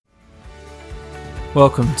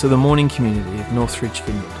Welcome to the morning community of Northridge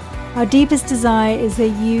Vineyard. Our deepest desire is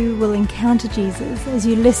that you will encounter Jesus as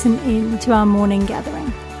you listen in to our morning gathering.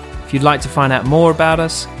 If you'd like to find out more about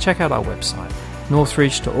us, check out our website,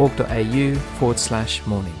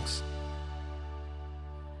 northridge.org.au/mornings.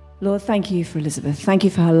 Lord, thank you for Elizabeth. Thank you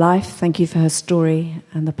for her life. Thank you for her story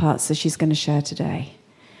and the parts that she's going to share today.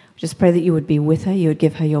 Just pray that you would be with her, you would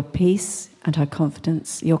give her your peace and her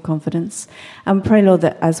confidence, your confidence. And pray, Lord,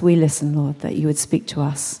 that as we listen, Lord, that you would speak to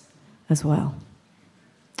us as well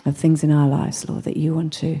of things in our lives, Lord, that you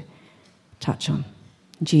want to touch on.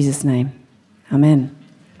 In Jesus' name, amen.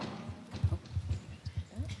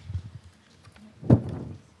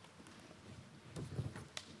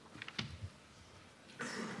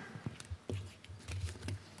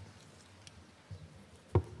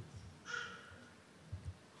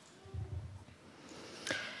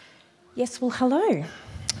 Yes, well, hello.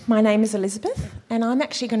 My name is Elizabeth, and I'm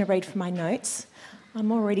actually going to read from my notes.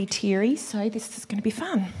 I'm already teary, so this is going to be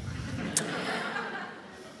fun.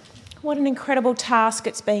 What an incredible task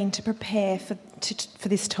it's been to prepare for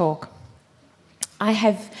this talk. I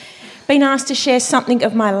have been asked to share something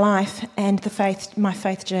of my life and my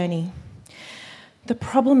faith journey. The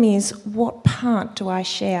problem is, what part do I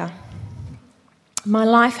share? My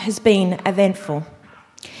life has been eventful.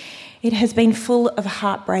 It has been full of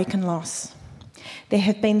heartbreak and loss. There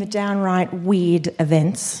have been the downright weird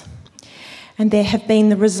events, and there have been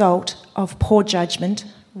the result of poor judgment,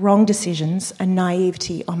 wrong decisions, and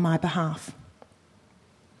naivety on my behalf.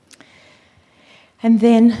 And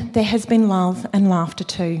then there has been love and laughter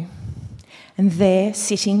too. And there,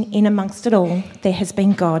 sitting in amongst it all, there has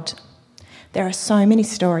been God. There are so many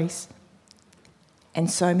stories and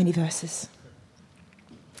so many verses.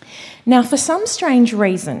 Now, for some strange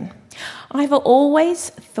reason, I've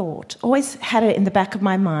always had it in the back of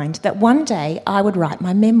my mind that one day I would write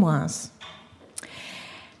my memoirs.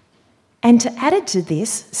 And to add to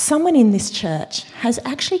this, someone in this church has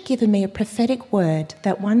actually given me a prophetic word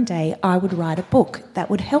that one day I would write a book that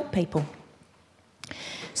would help people.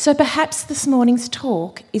 So perhaps this morning's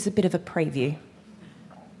talk is a bit of a preview.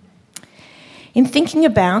 In thinking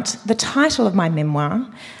about the title of my memoir,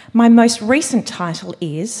 my most recent title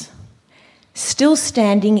is Still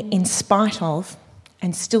Standing in Spite of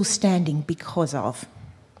and Still Standing Because of.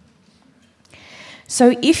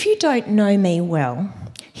 So if you don't know me well,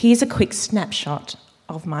 here's a quick snapshot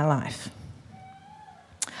of my life.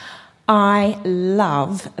 I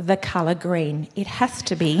love the colour green. It has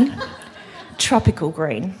to be tropical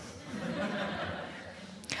green.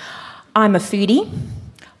 I'm a foodie.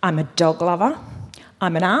 I'm a dog lover.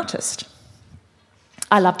 I'm an artist.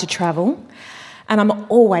 I love to travel. And I'm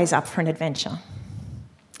always up for an adventure.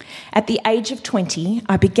 At the age of 20,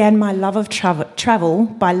 I began my love of travel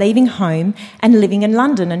by leaving home and living in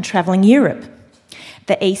London and travelling Europe,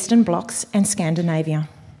 the Eastern blocs and Scandinavia.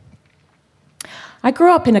 I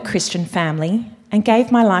grew up in a Christian family and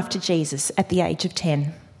gave my life to Jesus at the age of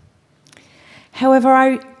 10. However,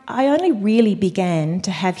 I only really began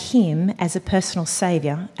to have him as a personal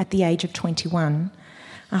saviour at the age of 21,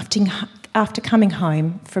 after coming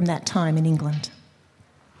home from that time in England.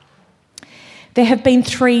 There have been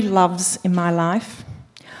 3 loves in my life.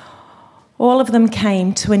 All of them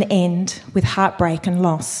came to an end with heartbreak and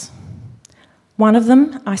loss. One of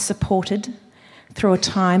them I supported through a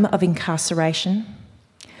time of incarceration.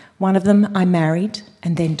 One of them I married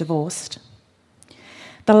and then divorced.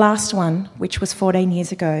 The last one, which was 14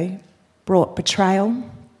 years ago, brought betrayal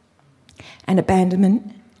and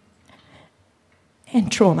abandonment and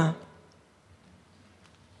trauma.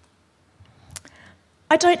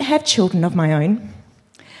 I don't have children of my own,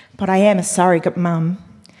 but I am a surrogate mum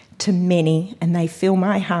to many, and they fill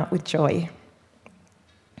my heart with joy.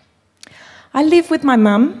 I live with my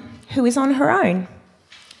mum, who is on her own.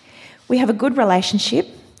 We have a good relationship,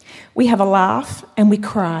 we have a laugh, and we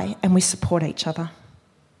cry, and we support each other.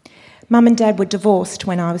 Mum and Dad were divorced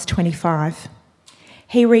when I was 25.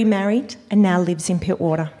 He remarried and now lives in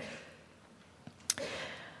Pittwater.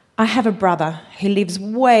 I have a brother who lives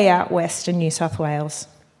way out west in New South Wales.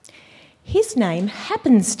 His name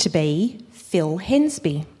happens to be Phil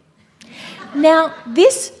Hensby. Now,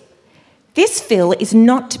 this Phil is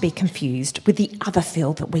not to be confused with the other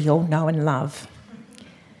Phil that we all know and love.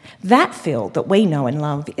 That Phil that we know and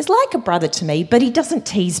love is like a brother to me, but he doesn't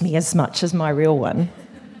tease me as much as my real one.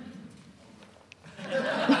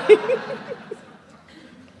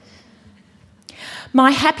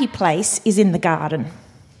 My happy place is in the garden,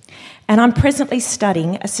 and I'm presently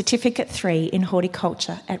studying a Certificate 3 in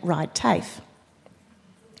horticulture at Ryde TAFE.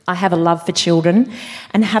 I have a love for children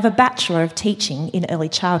and have a Bachelor of Teaching in Early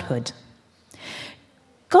Childhood.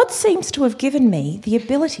 God seems to have given me the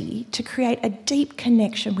ability to create a deep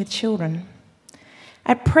connection with children.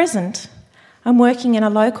 At present, I'm working in a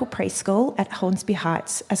local preschool at Hornsby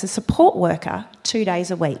Heights as a support worker 2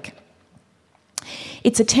 days a week.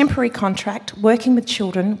 It's a temporary contract working with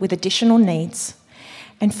children with additional needs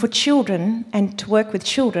and to work with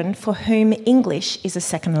children for whom English is a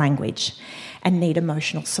second language and need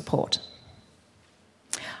emotional support.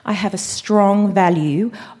 I have a strong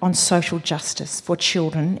value on social justice for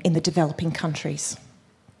children in the developing countries.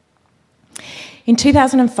 In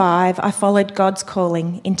 2005, I followed God's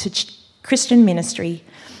calling into Christian ministry,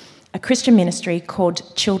 a Christian ministry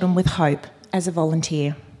called Children with Hope, as a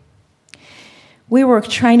volunteer. We were a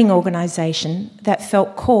training organisation that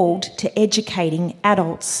felt called to educating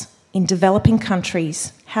adults in developing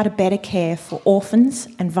countries how to better care for orphans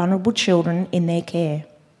and vulnerable children in their care.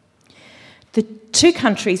 The 2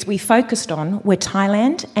 countries we focused on were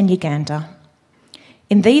Thailand and Uganda.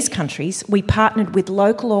 In these countries, we partnered with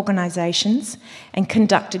local organisations and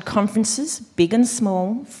conducted conferences, big and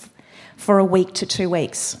small, for a week to 2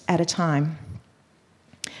 weeks at a time.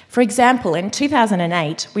 For example, in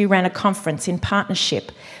 2008, we ran a conference in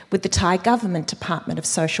partnership with the Thai Government Department of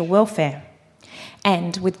Social Welfare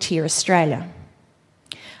and with TEAR Australia.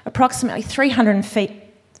 Approximately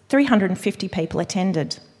 350 people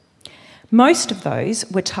attended. Most of those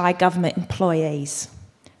were Thai government employees,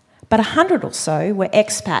 but 100 or so were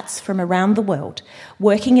expats from around the world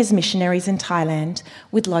working as missionaries in Thailand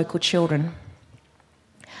with local children.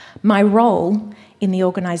 My role in the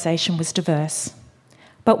organisation was diverse,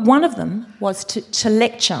 but one of them was to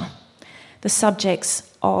lecture the subjects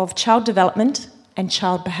of child development and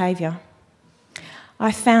child behaviour.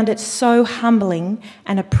 I found it so humbling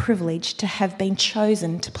and a privilege to have been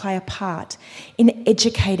chosen to play a part in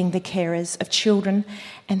educating the carers of children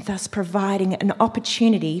and thus providing an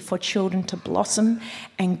opportunity for children to blossom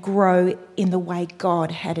and grow in the way God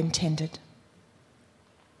had intended.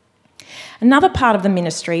 Another part of the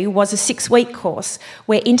ministry was a 6-week course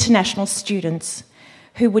where international students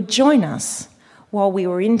who would join us while we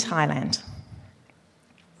were in Thailand.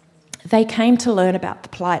 They came to learn about the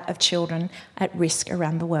plight of children at risk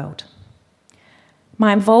around the world.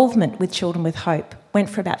 My involvement with Children with Hope went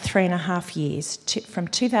for about 3.5 years, from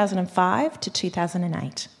 2005 to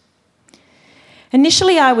 2008.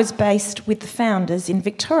 Initially, I was based with the founders in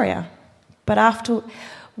Victoria, but after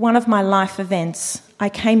one of my life events, I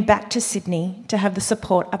came back to Sydney to have the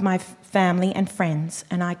support of my family and friends,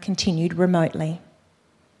 and I continued remotely.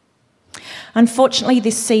 Unfortunately,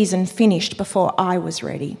 this season finished before I was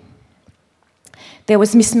ready. There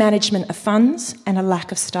was mismanagement of funds and a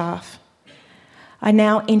lack of staff. I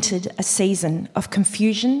now entered a season of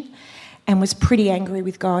confusion and was pretty angry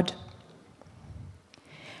with God.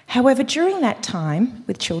 However, during that time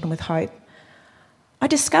with Children with Hope, I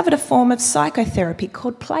discovered a form of psychotherapy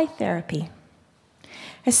called play therapy.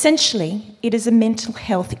 Essentially, it is a mental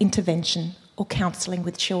health intervention or counselling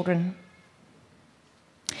with children.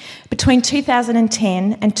 Between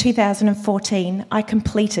 2010 and 2014, I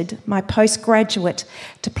completed my postgraduate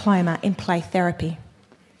diploma in play therapy.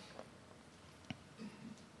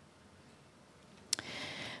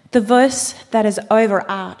 The verse that has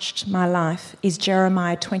overarched my life is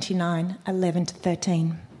Jeremiah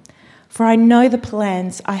 29:11-13. For I know the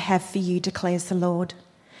plans I have for you, declares the Lord.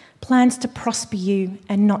 Plans to prosper you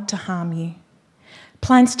and not to harm you.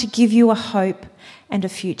 Plans to give you a hope and a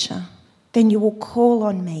future. Then you will call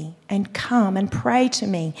on me and come and pray to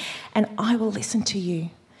me, and I will listen to you.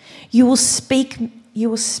 You will speak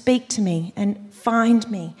to me and find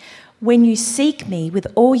me when you seek me with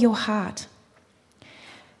all your heart.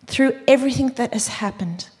 Through everything that has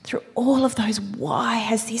happened, through all of those why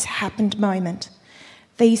has this happened moment,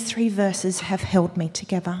 these 3 verses have held me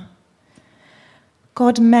together.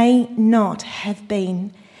 God may not have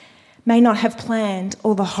planned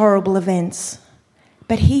all the horrible events,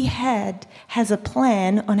 but he has a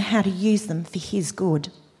plan on how to use them for his good.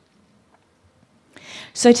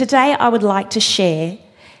 So today I would like to share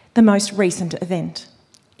the most recent event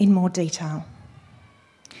in more detail.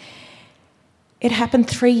 It happened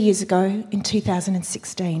 3 years ago in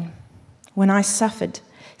 2016 when I suffered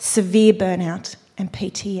severe burnout and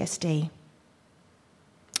PTSD.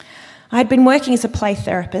 I had been working as a play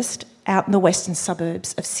therapist out in the western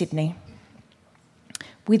suburbs of Sydney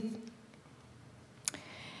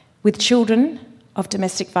with children of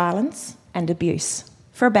domestic violence and abuse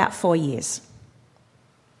for about 4 years.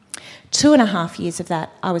 2.5 years of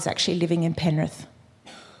that, I was actually living in Penrith.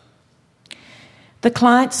 The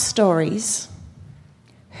clients' stories,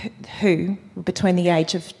 who were between the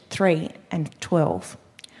age of 3 and 12,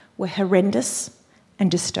 were horrendous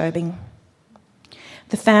and disturbing.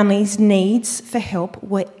 The family's needs for help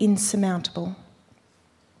were insurmountable.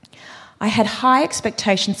 I had high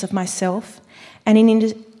expectations of myself and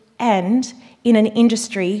in an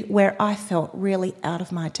industry where I felt really out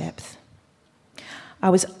of my depth. I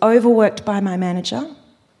was overworked by my manager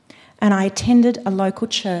and I attended a local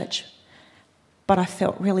church, but I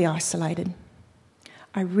felt really isolated.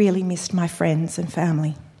 I really missed my friends and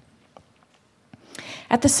family.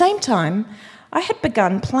 At the same time, I had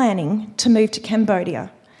begun planning to move to Cambodia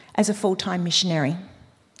as a full-time missionary.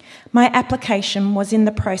 My application was in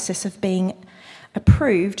the process of being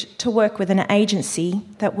approved to work with an agency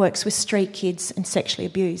that works with street kids and sexually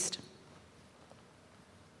abused.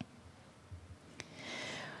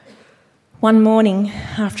 One morning,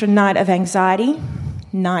 after a night of anxiety,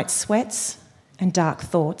 night sweats, and dark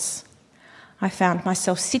thoughts, I found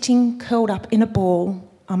myself sitting curled up in a ball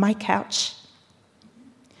on my couch,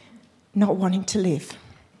 not wanting to live.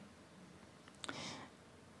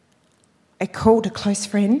 I called a close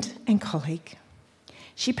friend and colleague.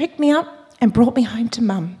 She picked me up and brought me home to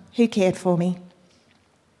Mum, who cared for me.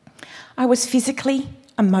 I was physically,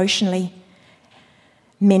 emotionally,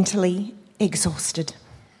 mentally exhausted.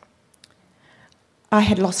 I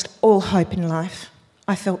had lost all hope in life.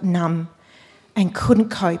 I felt numb and couldn't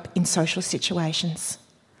cope in social situations.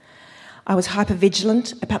 I was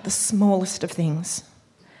hypervigilant about the smallest of things.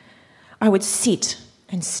 I would sit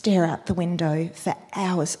and stare out the window for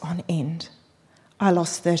hours on end. I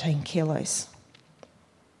lost 13 kilos.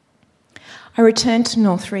 I returned to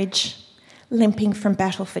Northridge, limping from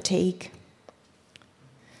battle fatigue.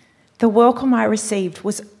 The welcome I received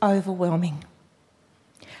was overwhelming.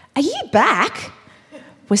 "Are you back?"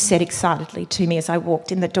 was said excitedly to me as I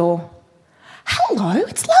walked in the door. "Hello,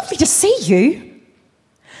 it's lovely to see you."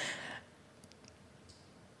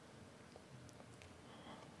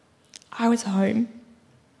 I was home.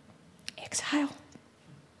 Exhale.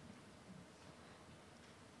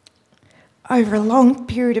 Over a long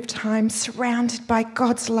period of time, surrounded by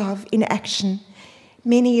God's love in action,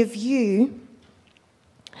 many of you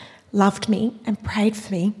loved me and prayed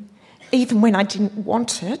for me, even when I didn't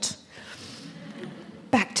want it,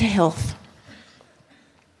 back to health.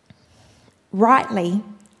 Rightly,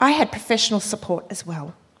 I had professional support as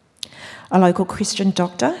well. A local Christian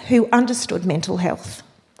doctor who understood mental health,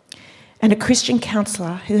 and a Christian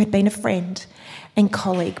counsellor who had been a friend and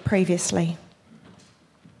colleague previously.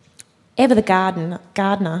 Ever the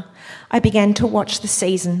gardener, I began to watch the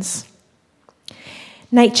seasons.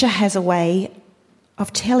 Nature has a way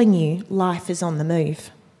of telling you life is on the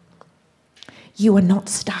move. You are not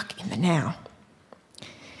stuck in the now.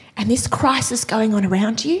 And this crisis going on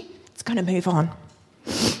around you, it's going to move on.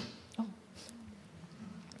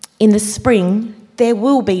 In the spring, there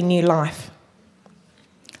will be new life.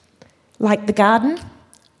 Like the garden,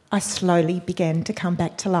 I slowly began to come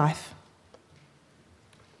back to life.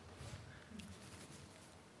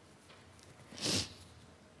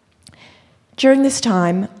 During this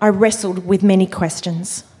time, I wrestled with many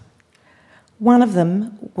questions. One of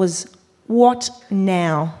them was, what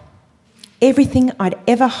now? Everything I'd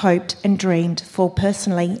ever hoped and dreamed for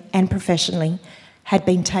personally and professionally had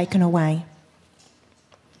been taken away.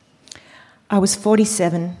 I was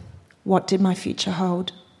 47. What did my future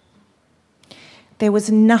hold? There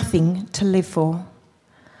was nothing to live for.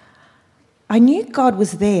 I knew God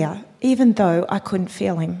was there, even though I couldn't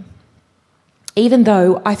feel him. Even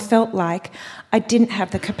though I felt like I didn't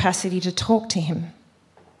have the capacity to talk to him.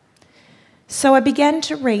 So I began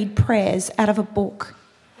to read prayers out of a book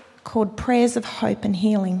called Prayers of Hope and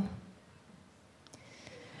Healing.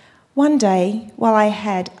 One day, while I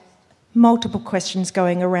had multiple questions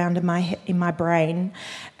going around in my brain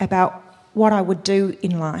about what I would do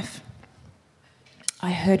in life,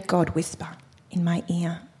 I heard God whisper in my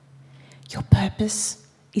ear, "Your purpose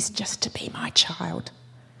is just to be my child,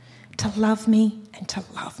 to love me and to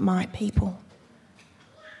love my people."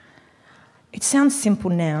 It sounds simple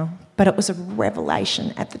now, but it was a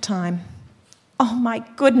revelation at the time. Oh my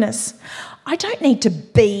goodness, I don't need to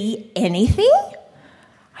be anything.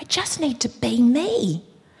 I just need to be me,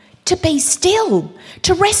 to be still,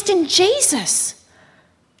 to rest in Jesus.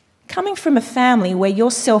 Coming from a family where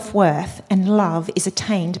your self-worth and love is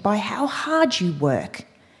attained by how hard you work,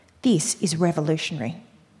 this is revolutionary.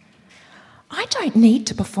 I don't need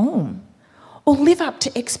to perform or live up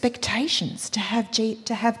to expectations to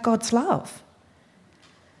have God's love.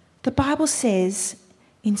 The Bible says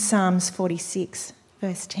in Psalms 46,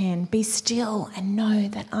 verse 10, "Be still and know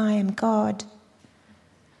that I am God."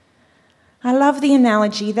 I love the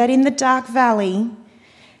analogy that in the dark valley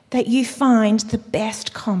that you find the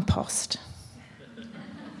best compost.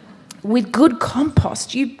 With good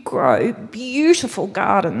compost, you grow beautiful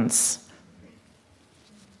gardens.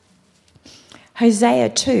 Hosea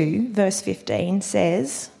 2, verse 15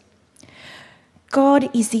 says,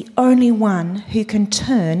 God is the only one who can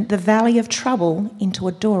turn the valley of trouble into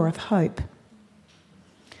a door of hope.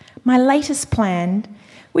 My latest plan,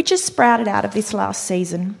 which has sprouted out of this last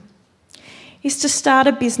season, is to start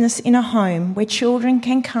a business in a home where children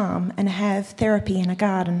can come and have therapy in a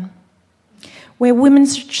garden, where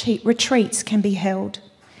women's retreats can be held,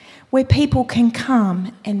 where people can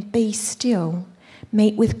come and be still,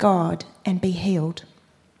 meet with God and be healed.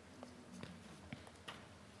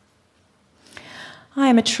 I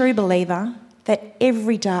am a true believer that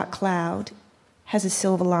every dark cloud has a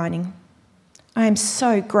silver lining. I am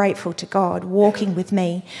so grateful to God walking with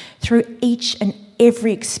me through each and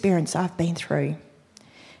every experience I've been through,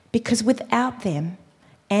 because without them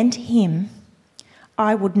and Him,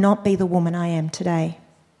 I would not be the woman I am today.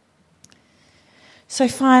 So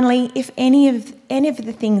finally, if any of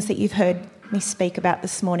the things that you've heard me speak about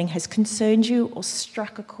this morning has concerned you or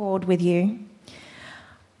struck a chord with you,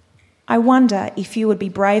 I wonder if you would be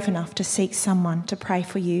brave enough to seek someone to pray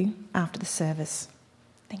for you after the service.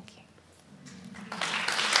 Thank you.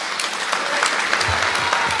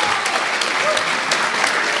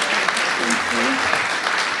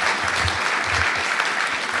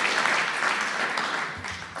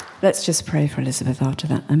 Let's just pray for Elizabeth after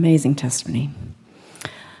that amazing testimony.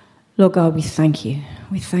 Lord God, we thank you.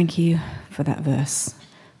 We thank you for that verse.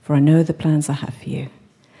 For I know the plans I have for you.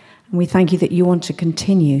 And we thank you that you want to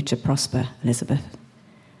continue to prosper Elizabeth,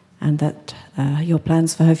 and that your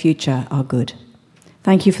plans for her future are good.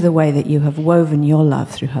 Thank you for the way that you have woven your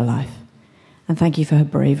love through her life. And thank you for her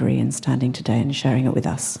bravery in standing today and sharing it with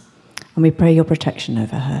us. And we pray your protection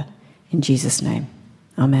over her. In Jesus' name.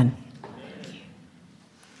 Amen.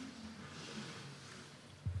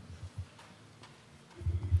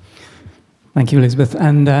 Thank you, Elizabeth.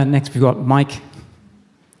 And next we've got Mike.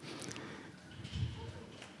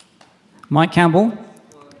 Mike Campbell,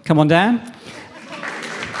 come on down.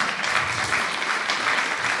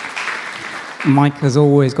 Mike has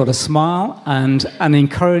always got a smile and an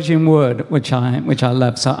encouraging word, which I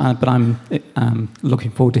love. So, but I'm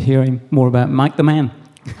looking forward to hearing more about Mike the man.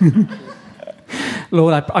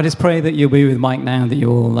 Lord, I just pray that you'll be with Mike now, that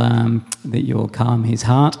you'll calm his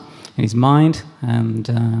heart and his mind,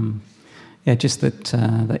 and just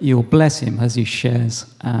that you'll bless him as he shares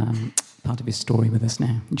part of his story with us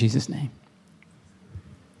now. In Jesus' name.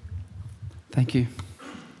 Thank you.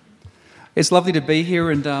 It's lovely to be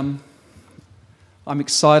here, and I'm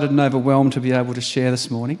excited and overwhelmed to be able to share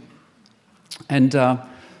this morning. And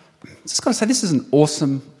just got to say, this is an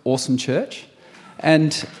awesome, awesome church,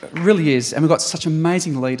 and it really is. And we've got such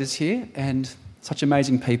amazing leaders here and such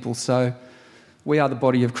amazing people. So we are the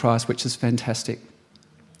body of Christ, which is fantastic.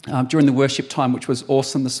 During the worship time, which was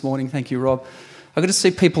awesome this morning, thank you, Rob, I got to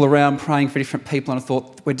see people around praying for different people, and I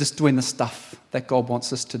thought, we're just doing the stuff that God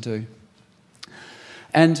wants us to do.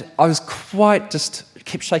 And I was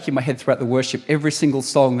kept shaking my head throughout the worship. Every single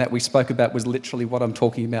song that we spoke about was literally what I'm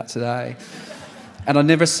talking about today. And I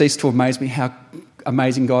never cease to amaze me how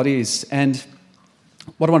amazing God is. And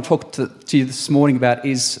what I want to talk to you this morning about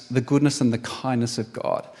is the goodness and the kindness of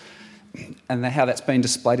God, and how that's been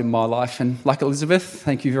displayed in my life. And like Elizabeth,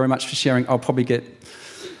 thank you very much for sharing. I'll probably get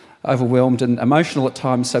overwhelmed and emotional at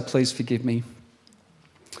times, so please forgive me.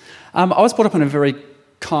 I was brought up in a very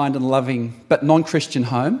kind and loving but non-Christian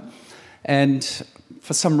home, and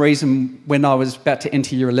for some reason when I was about to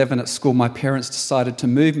enter year 11 at school, my parents decided to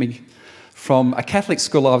move me from a Catholic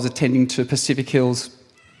school I was attending to Pacific Hills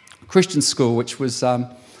Christian school, which was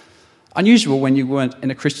unusual when you weren't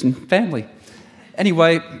in a Christian family.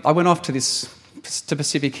 Anyway, I went off to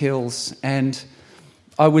Pacific Hills, and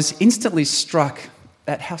I was instantly struck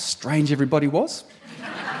at how strange everybody was.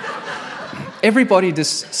 Everybody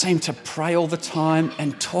just seemed to pray all the time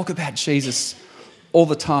and talk about Jesus all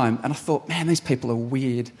the time. And I thought, man, these people are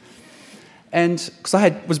weird. And because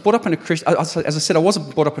I was brought up in a Christian, as I said, I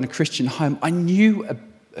wasn't brought up in a Christian home. I knew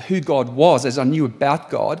who God was, as I knew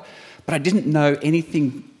about God, but I didn't know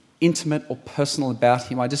anything intimate or personal about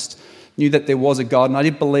him. I just knew that there was a God, and I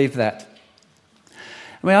did believe that.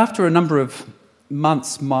 I mean, after a number of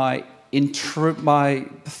months, my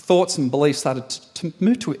thoughts and beliefs started to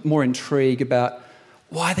move to more intrigue about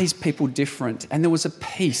why are these people different? And there was a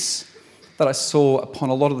peace that I saw upon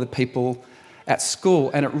a lot of the people at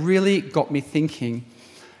school, and it really got me thinking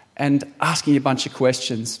and asking a bunch of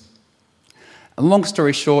questions. And long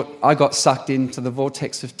story short, I got sucked into the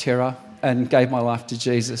vortex of terror and gave my life to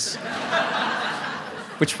Jesus,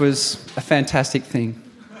 which was a fantastic thing.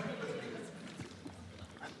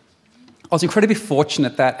 I was incredibly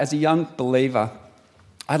fortunate that as a young believer,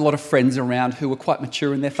 I had a lot of friends around who were quite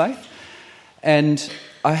mature in their faith. And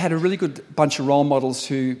I had a really good bunch of role models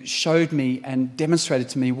who showed me and demonstrated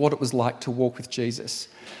to me what it was like to walk with Jesus.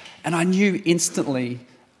 And I instantly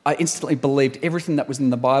believed everything that was in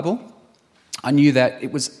the Bible. I knew that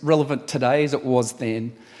it was relevant today as it was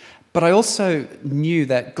then. But I also knew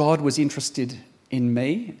that God was interested in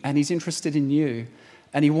me and He's interested in you.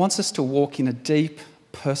 And He wants us to walk in a deep,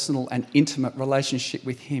 personal and intimate relationship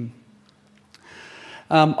with Him.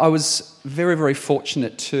 I was very, very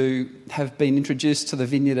fortunate to have been introduced to the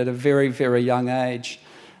Vineyard at a very, very young age.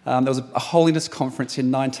 There was a holiness conference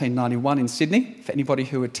in 1991 in Sydney, for anybody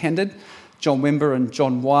who attended, John Wimber and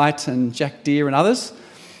John White and Jack Deere and others.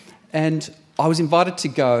 And I was invited to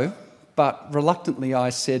go, but reluctantly I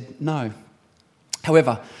said no.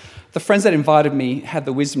 However, the friends that invited me had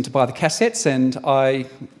the wisdom to buy the cassettes, and I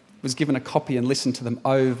was given a copy and listened to them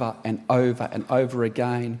over and over and over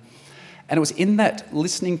again. And it was in that,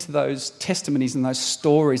 listening to those testimonies and those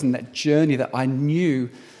stories and that journey, that I knew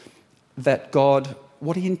that God,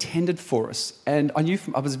 what He intended for us. And I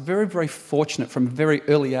was very, very fortunate from a very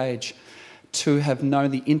early age to have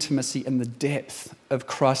known the intimacy and the depth of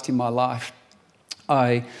Christ in my life.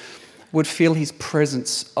 I would feel His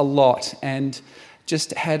presence a lot and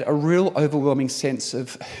just had a real overwhelming sense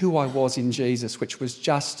of who I was in Jesus, which was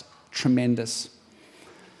just tremendous.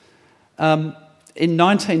 In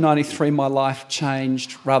 1993, my life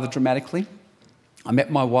changed rather dramatically. I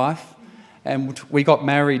met my wife and we got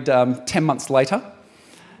married 10 months later,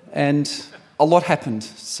 and a lot happened.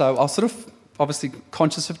 So I was sort of obviously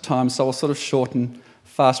conscious of time, so I'll sort of shorten,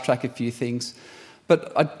 fast track a few things.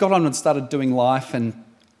 But I got on and started doing life and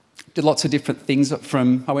did lots of different things.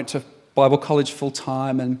 I went to Bible college full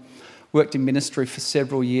time and worked in ministry for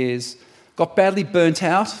several years. Got badly burnt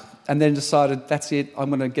out, and then decided, that's it, I'm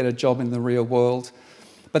going to get a job in the real world.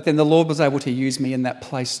 But then the Lord was able to use me in that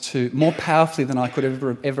place too, more powerfully than I could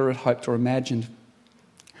ever have hoped or imagined.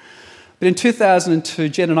 But in 2002,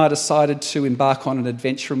 Jen and I decided to embark on an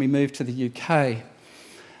adventure, and we moved to the UK.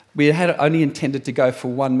 We had only intended to go for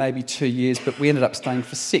 1, maybe 2 years, but we ended up staying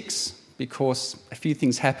for 6 because a few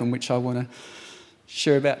things happened which I want to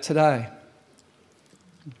share about today.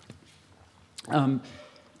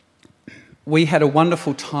 We had a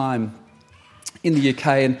wonderful time in the UK,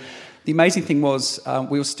 and the amazing thing was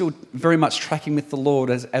we were still very much tracking with the Lord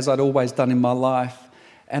as I'd always done in my life.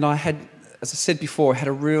 And I had, as I said before, had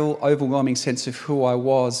a real overwhelming sense of who I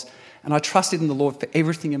was, and I trusted in the Lord for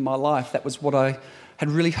everything in my life. That was what I had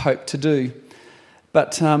really hoped to do.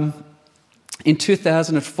 But in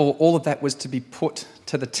 2004, all of that was to be put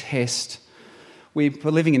to the test. We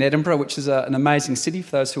were living in Edinburgh, which is an amazing city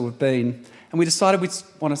for those who have been, and we decided we'd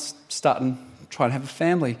want to start and try and have a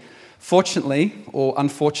family. Fortunately, or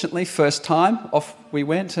unfortunately, first time, off we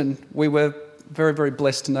went, and we were very, very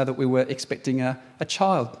blessed to know that we were expecting a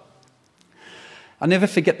child. I'll never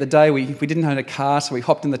forget the day we didn't own a car, so we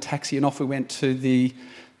hopped in the taxi and off we went to the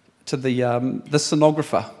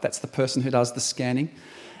sonographer. That's the person who does the scanning.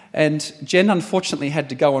 And Jen unfortunately had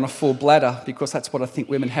to go on a full bladder because that's what I think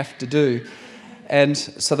women have to do. And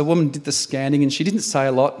so the woman did the scanning, and she didn't say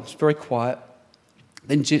a lot. It was very quiet.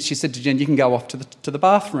 Then she said to Jen, "You can go off to the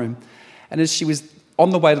bathroom." And as she was on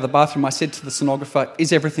the way to the bathroom, I said to the sonographer,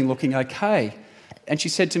 "Is everything looking okay?" And she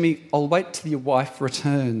said to me, "I'll wait till your wife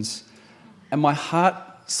returns." And my heart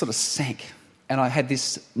sort of sank, and I had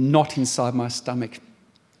this knot inside my stomach.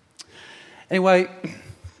 Anyway,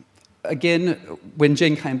 again, when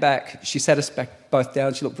Jen came back, she sat us back both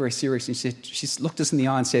down. She looked very serious, and she looked us in the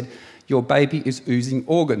eye and said, "Your baby is oozing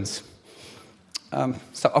organs."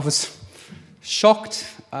 So I was shocked,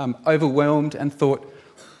 overwhelmed, and thought,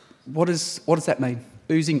 what does that mean?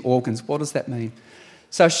 Oozing organs, what does that mean?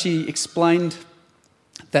 So she explained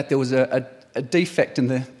that there was a defect in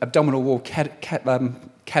the abdominal wall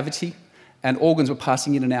cavity, and organs were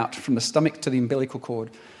passing in and out from the stomach to the umbilical cord.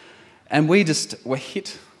 And we just were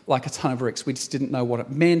hit like a ton of bricks. We just didn't know what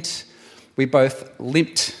it meant. We both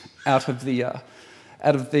limped out of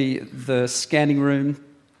the scanning room,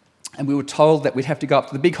 and we were told that we'd have to go up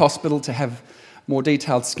to the big hospital to have more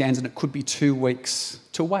detailed scans, and it could be 2 weeks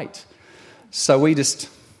to wait. So we just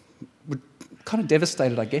were kind of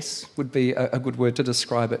devastated, I guess, would be a good word to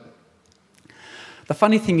describe it. The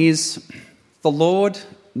funny thing is, the Lord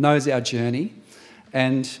knows our journey,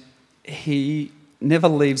 and He never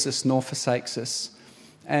leaves us nor forsakes us.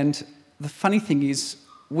 And the funny thing is,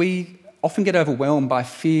 we often get overwhelmed by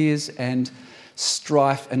fears and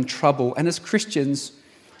strife and trouble. And as Christians,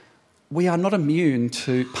 we are not immune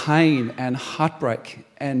to pain and heartbreak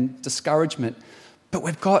and discouragement, but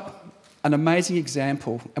we've got an amazing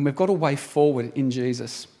example, and we've got a way forward in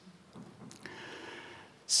Jesus.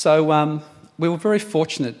 So we were very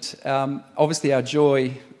fortunate. Obviously, our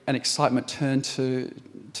joy and excitement turned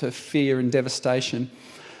to fear and devastation.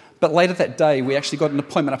 But later that day, we actually got an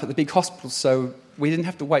appointment up at the big hospital, so we didn't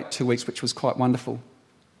have to wait 2 weeks, which was quite wonderful.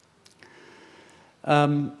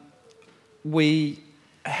 We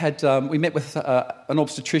met with an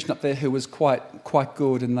obstetrician up there who was quite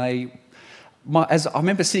good, and as I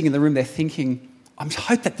remember sitting in the room there thinking, I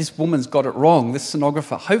hope that this woman's got it wrong, this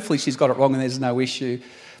sonographer. Hopefully she's got it wrong and there's no issue.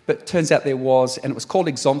 But it turns out there was, and it was called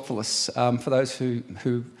exomphalus, for those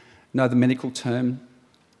who know the medical term.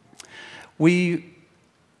 We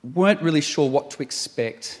weren't really sure what to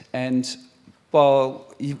expect, and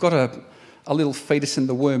while you've got a little fetus in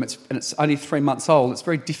the womb and it's only 3 months old, it's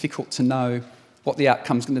very difficult to know what the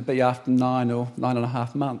outcome's going to be after 9 or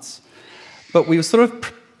 9.5 months. But we were sort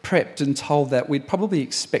of prepped and told that we'd probably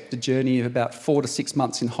expect a journey of about 4 to 6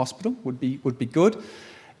 months in hospital would be good,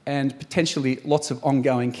 and potentially lots of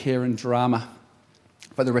ongoing care and drama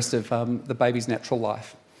for the rest of the baby's natural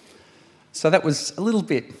life. So that was a little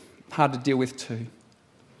bit hard to deal with too.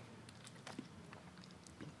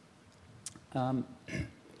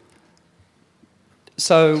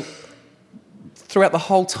 So throughout the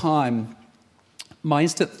whole time, my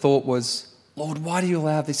instant thought was, Lord, why do you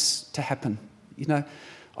allow this to happen? You know,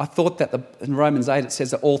 I thought that in Romans 8 it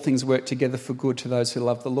says that all things work together for good to those who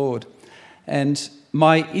love the Lord. And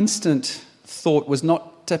my instant thought was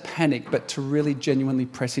not to panic, but to really genuinely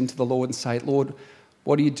press into the Lord and say, Lord,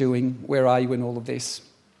 what are you doing? Where are you in all of this?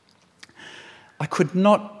 I could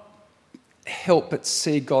not help but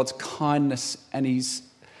see God's kindness and his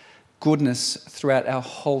goodness throughout our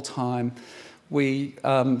whole time.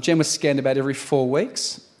 Jen was scanned about every 4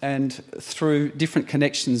 weeks, and through different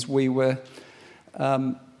connections we were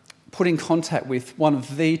put in contact with one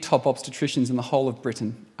of the top obstetricians in the whole of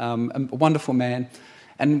Britain, a wonderful man.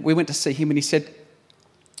 And we went to see him, and he said,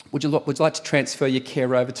 would you like to transfer your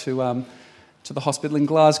care over to the hospital in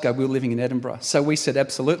Glasgow? We were living in Edinburgh. So we said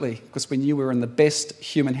absolutely, because we knew we were in the best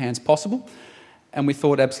human hands possible, and we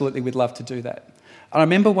thought absolutely we'd love to do that. And I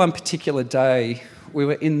remember one particular day we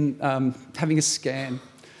were in having a scan,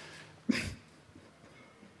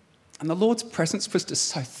 and the Lord's presence was just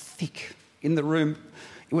so thick in the room.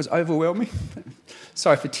 It was overwhelming.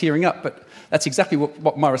 Sorry for tearing up, but that's exactly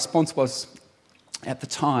what my response was at the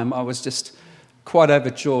time. I was just quite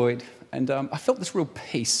overjoyed, and I felt this real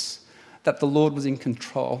peace that the Lord was in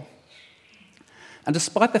control. And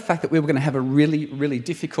despite the fact that we were going to have a really, really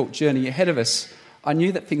difficult journey ahead of us, I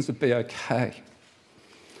knew that things would be okay.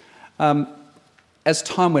 As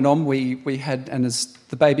time went on, we had, and as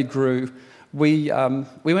the baby grew, we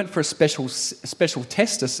went for a special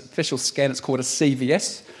test, a special scan. It's called a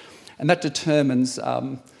CVS, and that determines,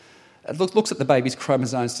 it looks at the baby's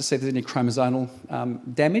chromosomes to see if there's any chromosomal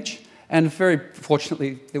damage. And very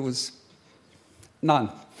fortunately, there was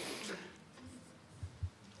none.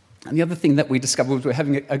 And the other thing that we discovered was we were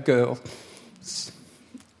having a girl.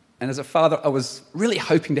 And as a father, I was really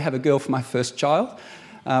hoping to have a girl for my first child,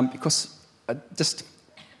 because I just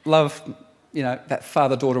love, that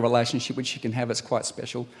father-daughter relationship which you can have. It's quite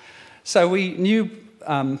special. So we knew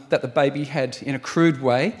that the baby had, in a crude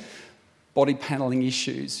way, body panelling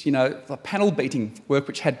issues, the panel beating work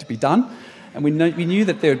which had to be done. And we knew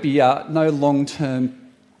that there would be no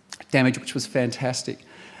long-term damage, which was fantastic.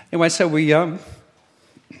 Anyway, so we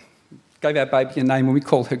gave our baby a name and we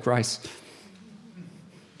called her Grace.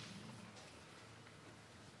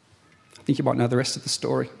 I think you might know the rest of the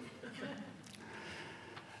story.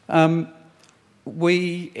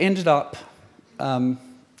 We ended up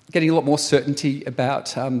getting a lot more certainty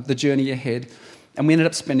about the journey ahead, and we ended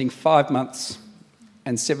up spending 5 months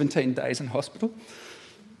and 17 days in hospital.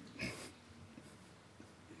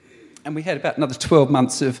 And we had about another 12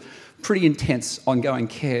 months of pretty intense ongoing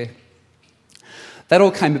care. That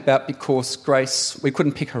all came about because Grace, we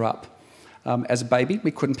couldn't pick her up as a baby. We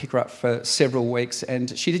couldn't pick her up for several weeks,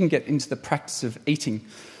 and she didn't get into the practice of eating.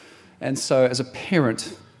 And so as a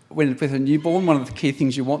parent, with a newborn, one of the key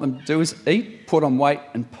things you want them to do is eat, put on weight,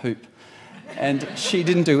 and poop. And she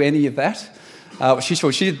didn't do any of that. She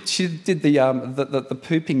did the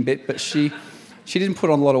pooping bit, but she didn't put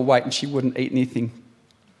on a lot of weight, and she wouldn't eat anything.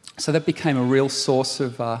 So that became a real source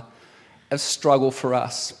of struggle for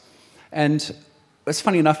us. And it's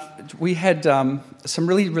funny enough, we had some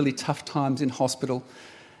really, really tough times in hospital.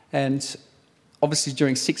 And obviously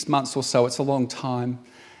during 6 months or so, it's a long time.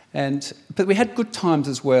 But we had good times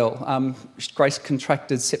as well. Grace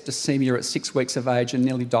contracted septicemia at 6 weeks of age and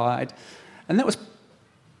nearly died. And that was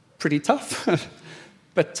pretty tough.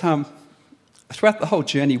 But throughout the whole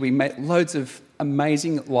journey, we met loads of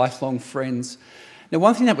amazing lifelong friends. Now,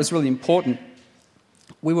 one thing that was really important,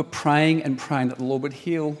 we were praying and praying that the Lord would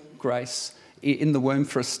heal Grace in the womb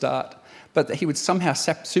for a start, but that he would somehow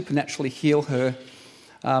supernaturally heal her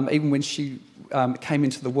even when she came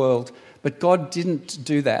into the world. But God didn't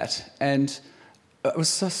do that, and it was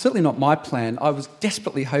certainly not my plan. I was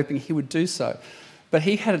desperately hoping he would do so. But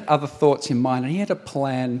he had other thoughts in mind, and he had a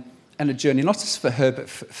plan and a journey, not just for her, but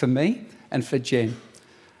for me and for Jen.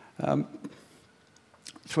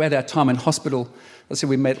 Throughout our time in hospital, as I said,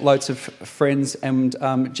 we met loads of friends, and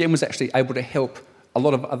Jen was actually able to help a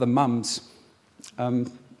lot of other mums who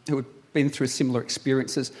had been through similar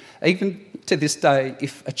experiences. Even to this day,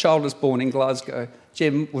 if a child was born in Glasgow,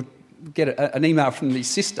 Jen would get an email from the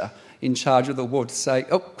sister in charge of the ward to say,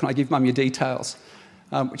 "Oh, can I give Mum your details?"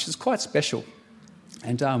 Which is quite special.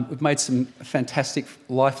 And we've made some fantastic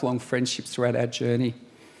lifelong friendships throughout our journey.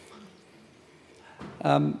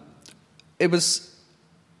 It was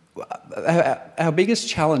our biggest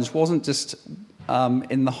challenge wasn't just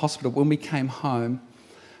in the hospital. When we came home,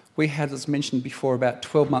 we had, as mentioned before, about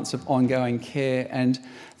 12 months of ongoing care, and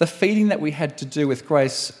the feeding that we had to do with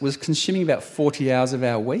Grace was consuming about 40 hours of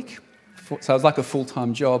our week. So it was like a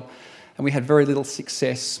full-time job, and we had very little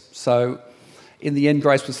success. So in the end,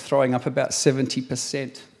 Grace was throwing up about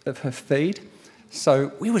 70% of her feed.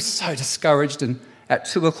 So we were so discouraged, and at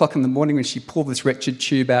 2 o'clock in the morning when she pulled this wretched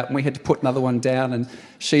tube out and we had to put another one down, and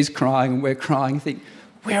she's crying and we're crying, I think,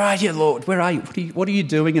 "Where are you, Lord? Where are you? What are you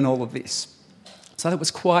doing in all of this?" So that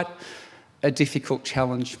was quite a difficult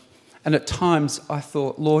challenge. And at times I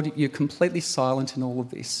thought, "Lord, you're completely silent in all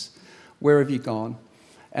of this. Where have you gone?"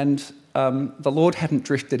 And the Lord hadn't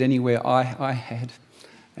drifted anywhere I had.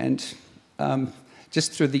 And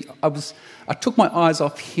just through I took my eyes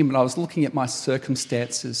off him, and I was looking at my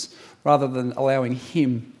circumstances rather than allowing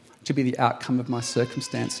him to be the outcome of my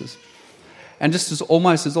circumstances. And just as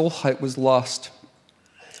almost as all hope was lost,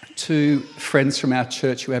 2 friends from our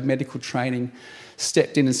church who had medical training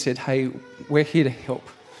stepped in and said, "Hey, we're here to help."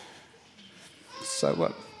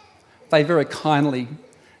 So they very kindly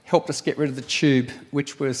helped us get rid of the tube,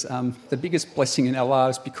 which was the biggest blessing in our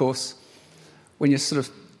lives, because when you're sort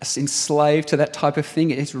of enslaved to that type of thing,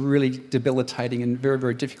 it's really debilitating and very,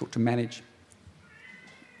 very difficult to manage.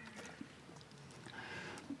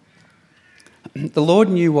 The Lord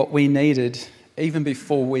knew what we needed even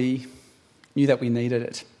before we knew that we needed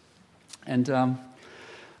it. And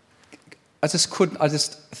I just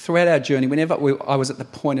throughout our journey, whenever I was at the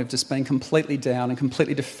point of just being completely down and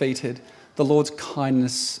completely defeated, the Lord's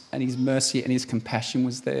kindness and his mercy and his compassion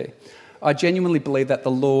was there. I genuinely believe that the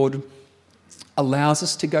Lord allows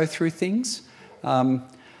us to go through things. I've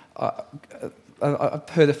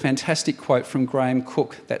heard a fantastic quote from Graham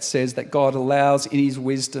Cook that says that God allows in his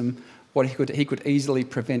wisdom what he could easily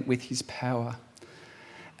prevent with his power.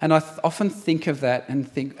 And I often think of that and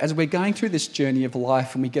think, as we're going through this journey of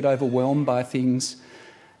life and we get overwhelmed by things,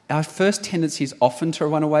 our first tendency is often to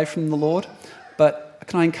run away from the Lord. But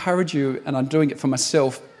can I encourage you, and I'm doing it for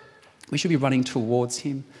myself, we should be running towards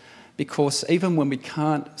him, because even when we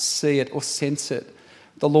can't see it or sense it,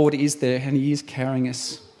 the Lord is there and he is carrying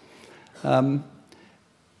us.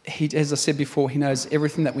 As I said before, he knows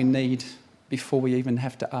everything that we need before we even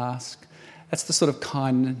have to ask. That's the sort of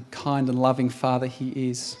kind and loving Father he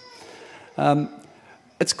is.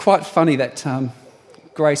 It's quite funny that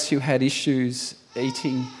Grace, who had issues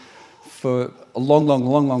eating for a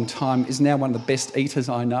long time, is now one of the best eaters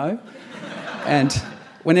I know. And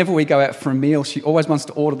whenever we go out for a meal, she always wants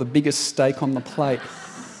to order the biggest steak on the plate.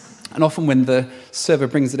 And often when the server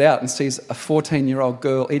brings it out and sees a 14-year-old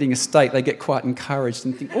girl eating a steak, they get quite encouraged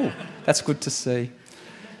and think, "Oh, that's good to see."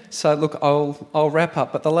 So look, I'll wrap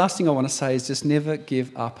up, but the last thing I want to say is just never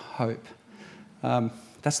give up hope.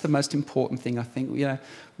 That's the most important thing, I think. You know,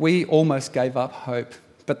 we almost gave up hope,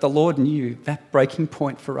 but the Lord knew that breaking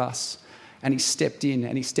point for us, and he stepped in,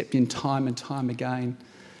 and he stepped in time and time again.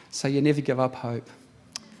 So you never give up hope.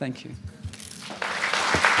 Thank you.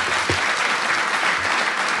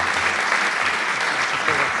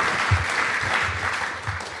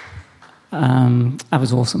 That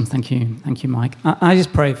was awesome. Thank you, Mike. I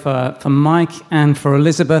just pray for Mike and for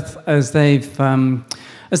Elizabeth as they've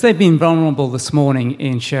been vulnerable this morning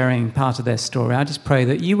in sharing part of their story. I just pray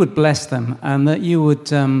that you would bless them and that you would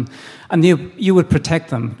you would protect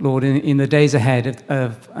them, Lord, in the days ahead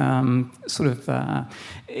of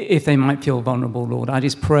if they might feel vulnerable, Lord. I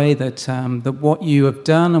just pray that that what you have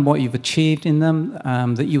done and what you've achieved in them,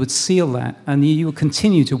 that you would seal that and you would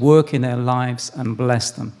continue to work in their lives and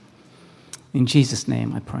bless them. In Jesus'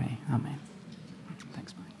 name I pray. Amen.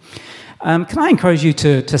 Thanks, Mike. Can I encourage you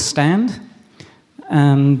to stand?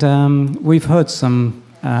 And we've heard some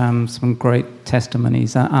great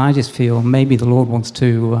testimonies. And I just feel maybe the Lord wants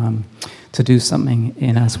to do something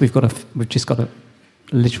in us. We've just got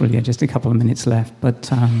literally just a couple of minutes left. But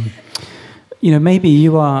maybe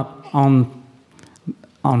you are on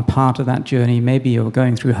part of that journey. Maybe you're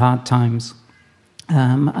going through hard times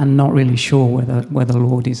and not really sure where the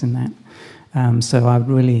Lord is in that. So I would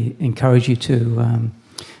really encourage you to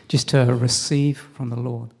just to receive from the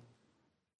Lord.